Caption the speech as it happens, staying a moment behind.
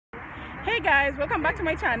Hey guys, welcome back to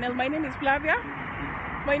my channel. My name is Flavia.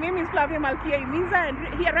 My name is Flavia Malkia Imiza, and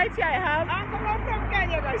right here I have from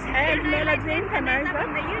Kenya, guys. And Melody Kanaiza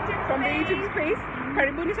from the YouTube space.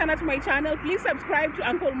 Karibuni sana to my channel. Please subscribe to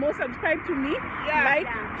Uncle Mo, subscribe to me,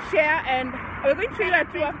 share, and we're going to show you a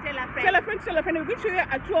tour. Tell a friend. We're going to show you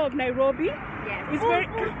a tour of Nairobi. Yes. It's very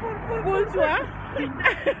cool tour.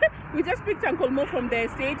 We just picked Uncle Mo from the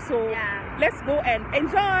stage, so let's go and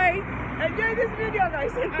enjoy. Enjoy this video,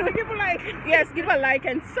 guys. And give a like. Yes, give a like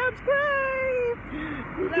and subscribe.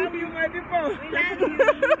 We love you, my people. We love you.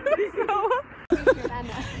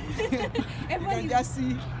 You can just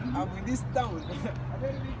see I'm in this town. A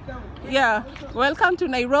very big town. Yeah, welcome to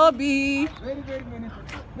Nairobi. Very many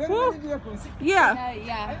people. Very vehicles. Yeah.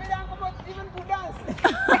 Even to dance.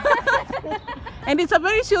 And it's a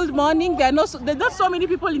very chilled morning. There's not so many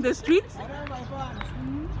people in the streets. I know my fans.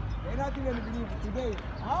 They're not even believe today.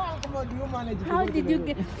 How do you manage? How did you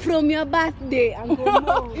get from your birthday, Uncle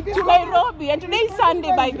Mo? To Nairobi, and today is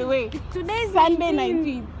Sunday, by the way. Today is Sunday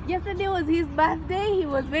 19th. Yesterday was his birthday. He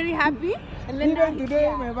was very happy. And then even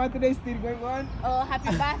today, my birthday is still going on. Oh,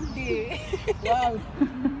 happy birthday! Wow.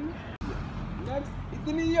 Next, it's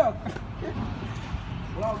in New York.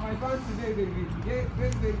 Wow, my fans today will be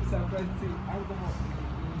very surprised to see Uncle Mo.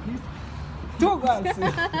 Two girls.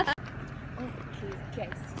 Okay,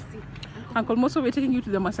 see. Uncle Mo, so we're taking you to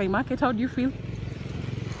the Masai market. How do you feel?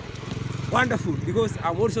 Wonderful, because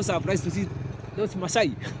I'm also surprised to see those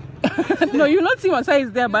Masai. No, you'll not see Masai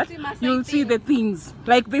is there, but see Masai you'll see the things.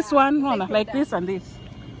 Like this one, like this and this.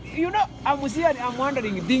 You know, I'm here, I'm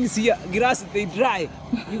wondering, things here, grass, they dry.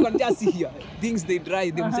 You can just see here, things they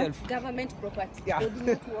dry themselves. Government property. Yeah. They do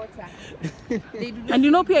not water. They do not. And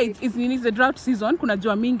you know, Pia, it's the drought season. Kuna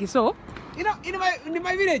jua mingi, so. You know, in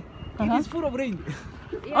my village, it is full of rain.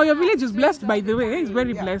 Yeah, Oh, your village is blessed, by the way. It's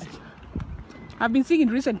very blessed. I've been seeing in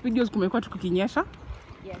recent videos kumekuwa tukikinyesha.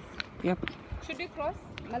 Yes. Yep. Should we cross?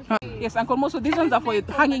 Yes, Uncle Mo, so these ones are for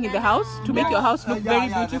hanging in the house to make your house look very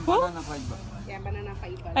beautiful. Yeah, banana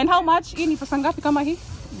fiber. And how much? Hii ni pesa ngapi kama hii?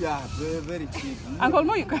 Yeah, very cheap. Uncle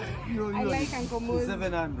Mo, you can. I like Uncle Mo's.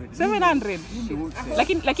 700. 700.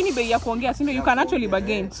 Lakini bei ya kuongea, si ndio? You can actually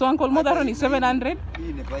bargain. So Uncle Mo, that one is 700.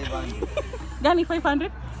 Hii ni 500. Gani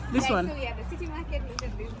 500? This one. So we have the city market. Look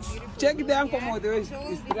at this beautiful. Check the Uncle Mo, the way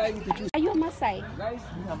he's trying to choose. Are you a Masai? Guys,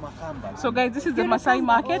 So guys, this is the Masai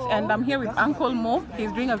market, and I'm here with Uncle Mo.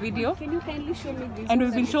 He's doing a video. Can you kindly show me this? And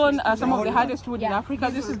we've been shown some of the hardest wood in Africa.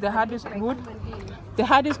 This is the hardest wood. The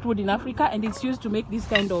hardest wood in Africa, and it's used to make this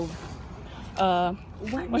kind of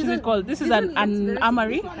what is it called? This is an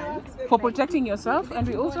armory for protecting yourself, and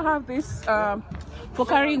we also have this for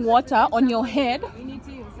carrying water on your head.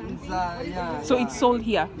 So it's sold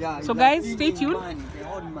here. So guys, stay tuned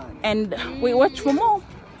and we watch for more.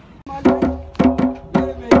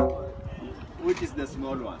 Which is the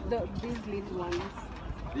small one? These little ones.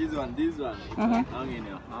 This one. Hang in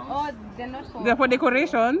your house. Oh, they're not for. They're for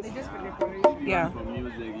decorations. They're just for decoration. Yeah. For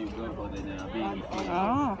music, you go for the big.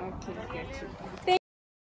 Oh. Okay,